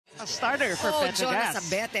a starter for Petro Jonas Gazz.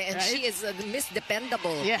 Abete, and right? she is Miss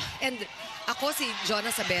Dependable. Yeah. And ako si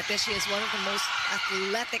Jonas Abete, she is one of the most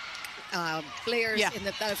athletic players in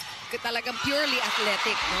the talagang purely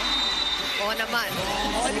athletic, no? Oo naman.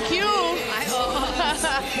 On cue. Ay, oo.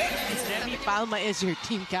 Remy Palma is your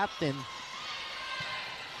team captain.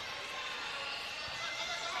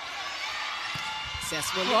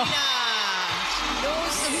 Molina. She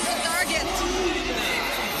knows the target.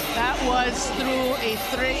 That was through a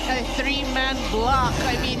three-man block.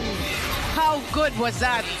 I mean, how good was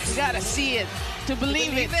that? You gotta see it to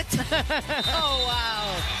believe it. Oh,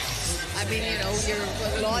 wow. I mean, you know, you're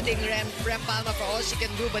lauding Rem Palma for all she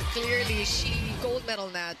can do, but clearly gold medal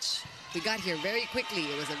match. We got here very quickly.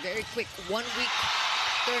 It was a very quick one-week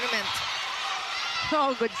tournament.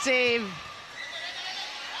 Oh, good save.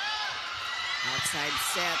 Outside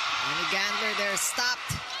set. Any Gandler there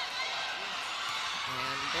stopped.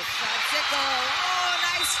 And the Cignal. Oh,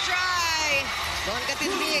 nice try. Don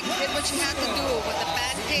Katindig did what she had to do. But the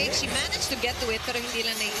pancake, she managed to get to it, pero hindi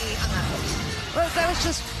lang naiangat. Well, that was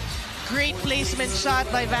just great placement shot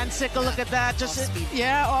by Van Sickle. Look at that. Just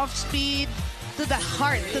off speed to the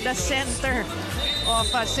heart, to the center of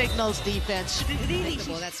Cignal's defense. Really,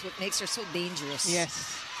 that's what makes her so dangerous.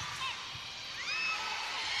 Yes.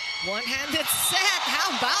 One-handed set.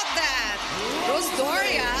 How about that? Rose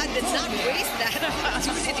Doria did not waste that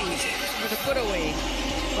opportunity for the put away.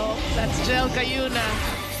 Oh, that's Jel Cayuna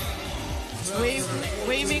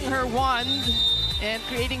waving her wand and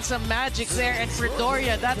creating some magic there. And for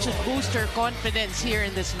Doria, that should boost her confidence here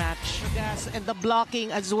in this match. And the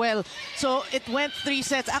blocking as well. So it went 3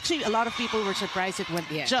 sets. Actually, a lot of people were surprised it went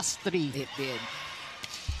just 3. It did.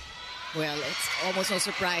 Well, it's almost no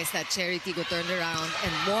surprise that Cherry Tigo turned around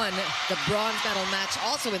and won the bronze medal match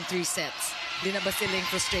also in 3 sets. Di na ba silang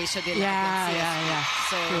frustration din? Yeah.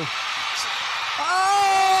 So, true.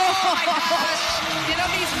 Oh my gosh! You know,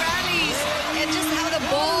 these rallies and just how the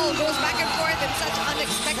ball goes back and forth in such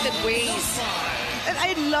unexpected ways. And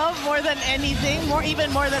I love more than anything,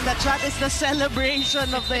 even more than that shot, is the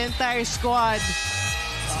celebration of the entire squad.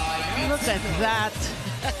 Look at that.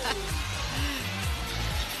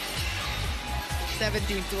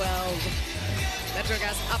 17-12. Petro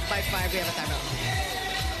Gazz up by 5. We have a timeout.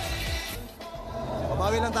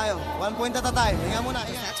 Bawi lang tayo. 1 point at a time. Hinga muna.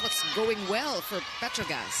 That's what's going well for Petro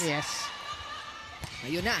Gazz. Yes.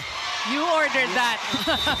 Ayun na. You ordered that.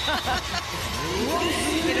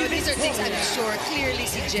 You know, these are things I'm sure clearly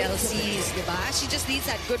si Jel sees, diba? She just needs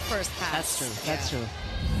that good first pass. That's true.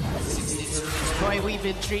 Boy, we've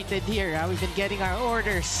been treated here. We've been getting our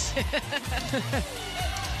orders.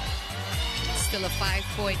 Still a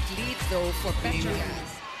 5-point lead, though, for Petro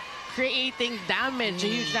Gazz. Creating damage, a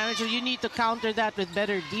huge damage. So you need to counter that with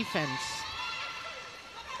better defense.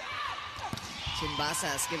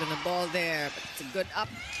 Chinbasa's given the ball there, but it's a good up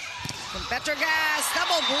from Petro Gazz.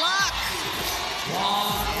 Double block.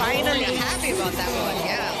 Finally. Happy about that one,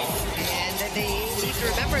 And they need to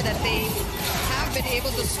remember that they have been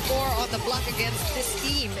able to score on the block against this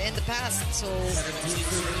team in the past, so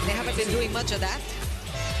they haven't been doing much of that.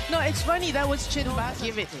 No, it's funny. That was Chinbasa.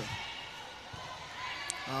 Give it.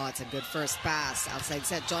 Oh, it's a good first pass. Outside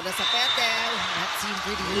set, Jonas Abete. That seemed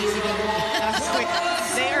pretty easy. That's quick.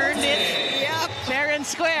 They earned it. Yep. Fair and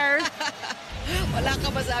square. Wala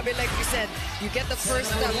ka masabi, like you said. You get the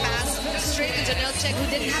first pass straight to Janelle Cheng,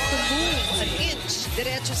 who didn't have to move an inch.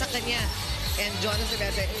 Diretso sa kanya. And Jonas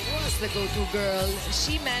Abete was the go-to girl.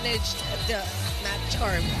 She managed the match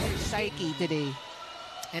arm. Psyche today.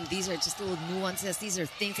 And these are just little nuances. These are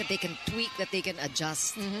things that they can tweak, that they can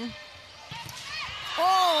adjust.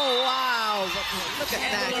 Oh, wow. Look at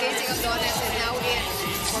that. Casey Aldones is now in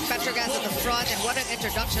for Petro Gazz at the front. And what an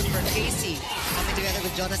introduction for Casey. Coming together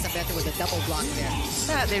with Jonas Abete with a double block there.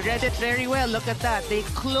 Yeah, they read it very well. Look at that. They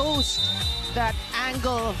closed that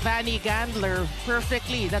angle of Vanny Gandler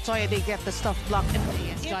perfectly. That's why they get the stuff blocked. And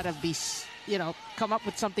it's got to be, you know, come up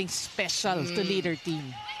with something special to lead their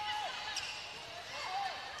team.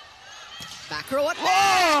 Back row at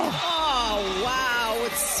Oh, wow.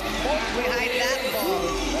 With smoke behind that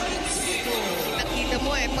ball. Nakita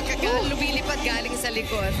mo pagka lumilipad galing sa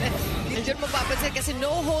likod. Diyan mo papansin kasi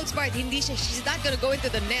no holds barred. Hindi siya. She's not gonna go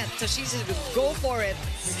into the net. So she's just gonna go for it.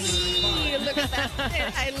 Look at that.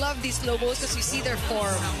 I love these slow-mos because you see their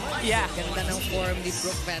form. Yeah. Ganda ng form ni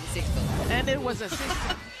Brooke Van Sickle. And it was a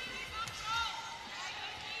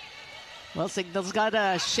Well, Cignal's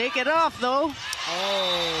gotta shake it off, though.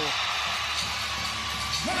 Oh.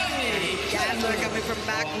 Gandler coming from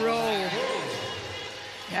back row.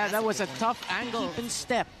 Yeah, that was a tough angle. Keep in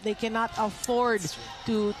step. They cannot afford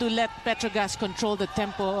to let Petro Gazz control the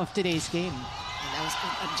tempo of today's game. And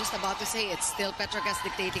I'm just about to say it's still Petro Gazz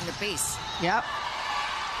dictating the pace. Yep.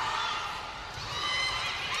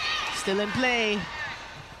 Still in play.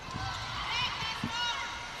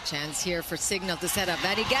 Chance here for Cignal to set up.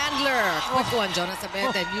 Vanny Gandler. Quick one. Jonas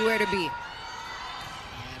Abete knew where to be.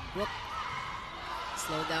 And Brooke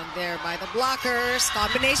slowed down there by the blockers.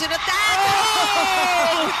 Combination attack!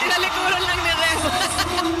 Oh! Tinalikuran lang ni Rem.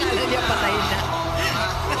 Kala niya patay na.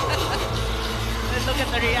 And look at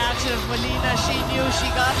the reaction of Molina. She knew she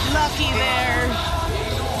got lucky there.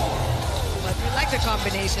 But we like the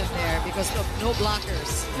combination there because of no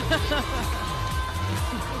blockers.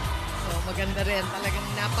 So maganda rin. Talagang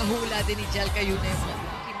napahula din ni Jel Cayunes.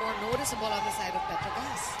 More noticeable on the side of Petro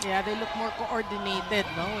Gazz. Yeah, they look more coordinated,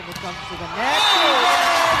 no, when it comes to the net.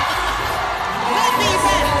 Good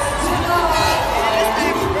defense! And this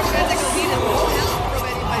time, Profetical needed no help from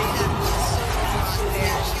anybody that was so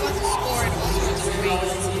there. She wants to score in all sorts of ways.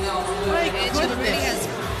 And she already has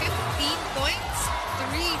 15 points,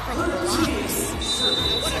 3 from blocks.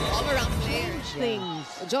 What an all-around player. Things.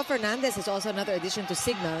 Jo Fernandez is also another addition to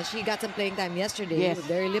Cignal. She got some playing time yesterday. Yes.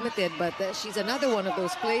 Very limited, but she's another one of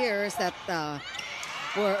those players that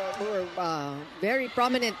were very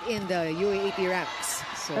prominent in the UAAP ranks.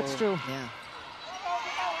 So, That's true. Yeah.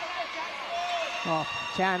 Oh,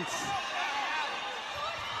 chance.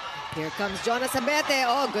 Here comes Jonas Abete.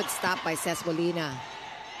 Oh, good stop by Ces Molina.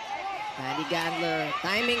 Vanny Gandler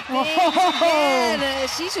timing things again.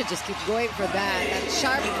 She should just keep going for that. That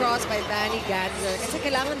sharp cross by Vanny Gandler. Kasi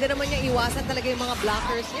kailangan din naman niya iwasan talaga yung mga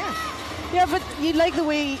blockers niya. Yeah, but you like the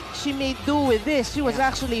way she made do with this. She was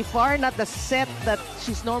actually far, not the set that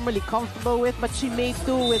she's normally comfortable with, but she made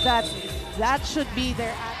do with that. That should be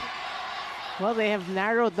their... Well, they have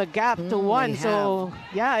narrowed the gap to 1. So,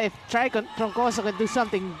 yeah, if Troncoso can do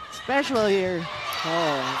something special here.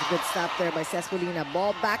 Oh, a good stop there by Ces Molina.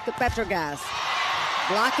 Ball back to Petro Gazz.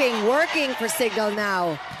 Blocking, working for Cignal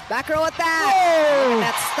now. Back row attack. Oh! And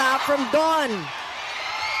that stop from Don.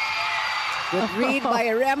 Good read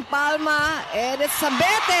by Rem Palma. And it's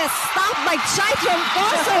Abete. Stopped by Chai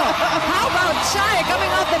Troncoso. How about Chai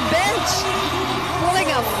coming off the bench?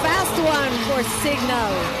 Pulling a fast one for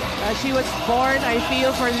Cignal. She was born, I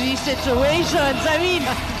feel, for these situations. I mean,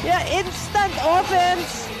 yeah, instant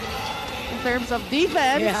offense. In terms of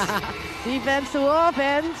defense, defense to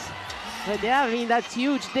offense. But yeah, I mean, that's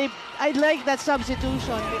huge. I like that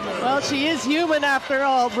substitution. Well, she is human after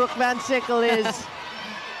all, Brooke Van Sickle is.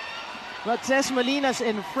 But Ces Molina's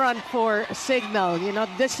in front for Cignal. You know,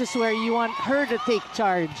 this is where you want her to take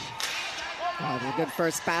charge. Oh, a good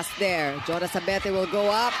first pass there. Jonas Abete will go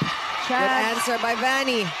up. Chance. Good answer by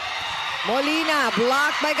Vanny. Molina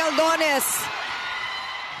blocked by Galdones.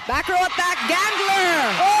 Back row attack,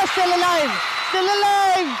 Gandler! Oh, still alive! Still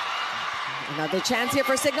alive! Another chance here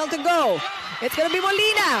for Cignal to go. It's gonna be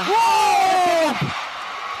Molina. Whoa!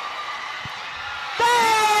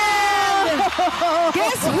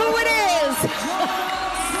 Guess who it is?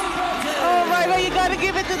 Oh my God, you gotta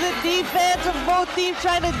give it to the defense of both teams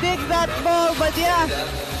trying to dig that ball. But yeah,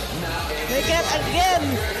 they get again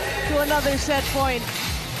to another set point.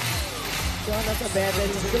 Jonas Abete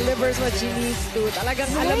just delivers what she needs to. Talagang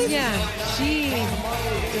alam niya. She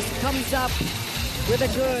just comes up with a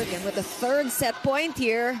good. And with the third set point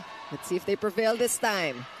here, let's see if they prevail this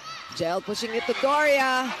time. Gel pushing it to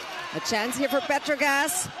Doria. A chance here for Petro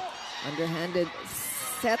Gazz. Underhanded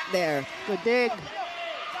set there. Good dig.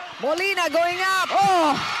 Molina going up.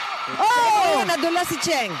 Oh! Oh! Nadula si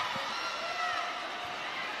Cheng.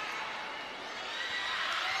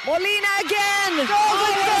 Molina again!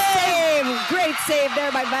 Save! Great save there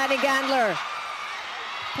by Vanny Gandler.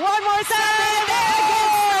 One more time!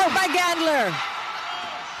 Again by Gandler.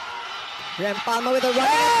 Rem Palma with a running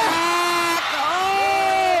attack.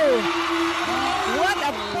 Oh! What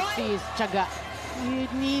a point! Please, tiyaga. You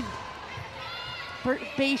need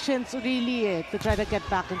patience really to try to get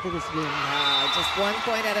back into this game. Just 1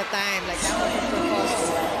 point at a time. Like that one from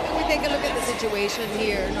Troncoso. When we take a look at the situation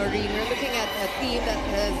here, Noreen, we're looking at a team that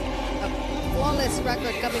has a flawless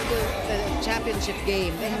record coming to the championship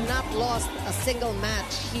game. They have not lost a single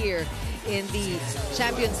match here in the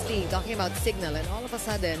Champions League. Talking about Cignal, and all of a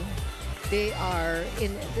sudden, they are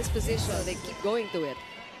in this position. They keep going to it.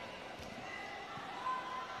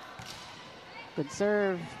 Good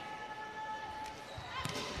serve.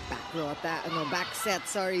 Back row attack, no, back set,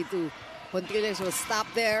 sorry, to Pontiles will stop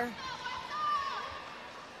there.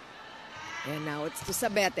 And now it's to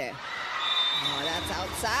Sabete. Oh, that's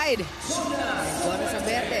outside. And Jonas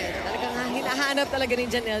Abete. Talagang hinahanap talaga ni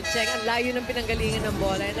Janelle Cheng. Ang layo ng pinanggalingan ng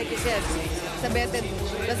bola. And like you said, Sabete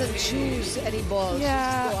doesn't choose any balls.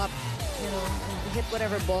 Yeah. Just go up, you know, hit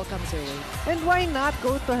whatever ball comes her way. And why not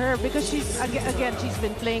go to her? Because she's, again, she's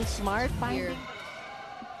been playing smart. Here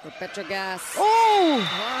for Petro Gazz. Oh!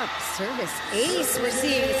 Wow, service ace. We're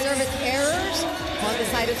seeing service errors on the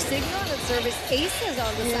side of Cignal and service aces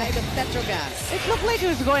on the side of Petro Gazz. It looked like it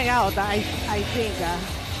was going out, I think.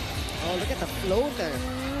 Oh, look at the floater.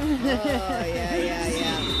 Oh,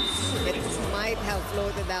 yeah. It might have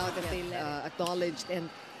floated out if they acknowledged. And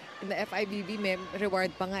in the FIBB, may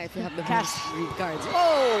reward pa nga if you have the most read cards.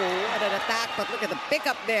 Oh, what an attack. But look at the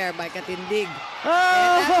pickup there by Katindig. Oh!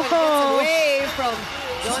 And that one gets away from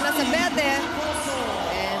Jonas Abete.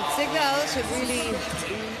 And Cignal should really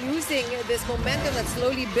be using this momentum that's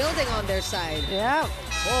slowly building on their side. Yeah.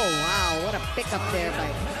 Oh, wow. What a pickup there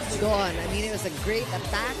by Don. I mean, it was a great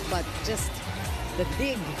attack, but just the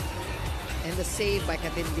dig and the save by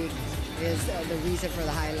Katindig is the reason for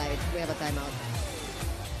the highlight. We have a timeout.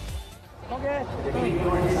 Okay.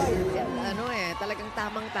 Ano talagang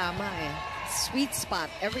tamang-tama Sweet spot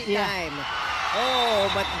every time. Oh,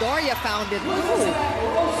 but Doria found it too.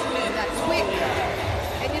 That's quick.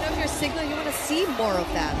 And you know, if you're Cignal, you want to see more of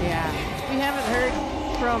that. Yeah. We haven't heard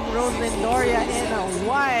from Roslyn Doria in a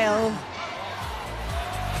while.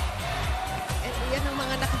 And yan ang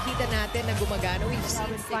mga nakikita natin na gumagana. We've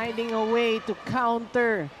seen finding a way to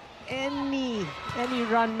counter any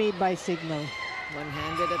run made by Cignal.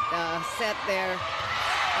 One-handed set there.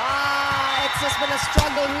 It's just been a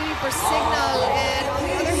struggle really for Cignal. And on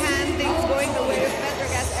the other hand, things going the way of Petro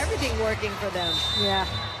Gazz, everything working for them. Yeah.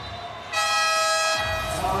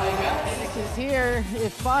 This is here,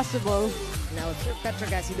 if possible. Now, if you're Petro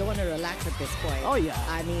Gazz, you don't want to relax at this point. Oh, yeah.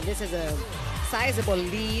 I mean, this is a sizable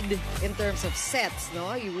lead in terms of sets,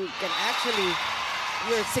 no? You can actually,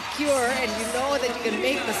 you're secure and you know that you can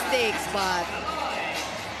make mistakes, but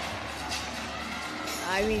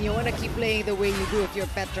I mean, you want to keep playing the way you do if you're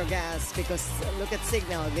Petro Gazz, because look at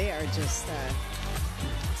Cignal. They are just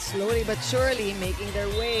slowly but surely making their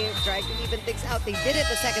way, trying to even things out. They did it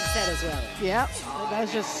the second set as well. Yeah, that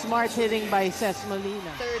was just smart hitting by Ces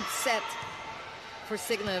Molina. Third set for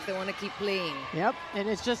Cignal if they want to keep playing. Yep, and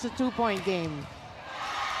it's just a 2-point game.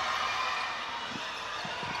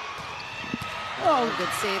 Oh,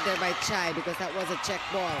 good save there by Chai, because that was a check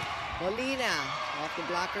ball. Molina off the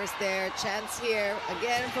blockers there. Chance here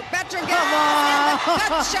again for Petro Gazz. Come on!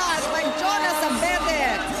 Cut shot by Jonas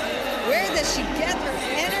Abete. Where does she get her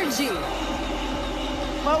energy?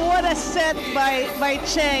 But what a set by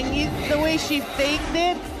Cheng. The way she faked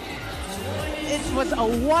it, it was a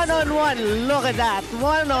one-on-one. Look at that,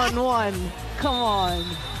 one-on-one. Come on.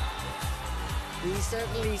 We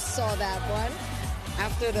certainly saw that one.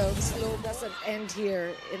 After the slow doesn't end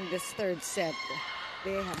here in this third set.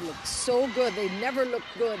 They have looked so good. They never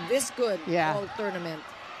looked good, this good all tournament.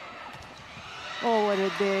 Oh, what a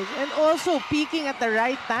dig. And also peaking at the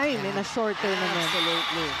right time in a short tournament.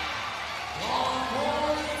 Absolutely.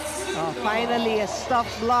 Oh, finally, a stuff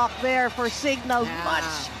block there for Cignal.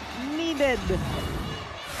 Much needed.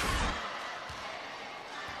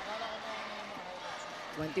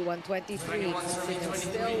 21-23. Cignal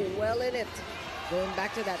still well in it. Going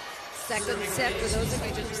back to that second set for those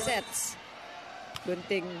individual sets. Good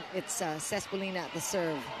thing it's Ces Molina at the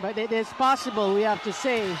serve. But it is possible, we have to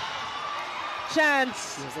say.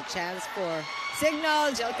 Chance. Here's a chance for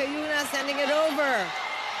Cignal. Jelka Yuna sending it over.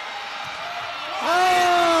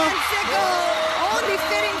 Oh! And Cignal, only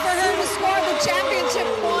fitting for her to score the championship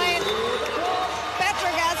point.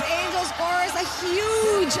 Petro Gazz Angel scores a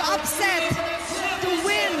huge upset to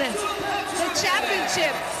win the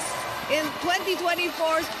championship in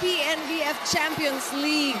 2024's PNVF Champions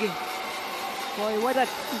League. Boy, what a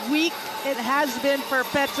week it has been for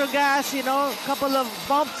Petro Gazz. You know, a couple of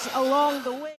bumps along the way.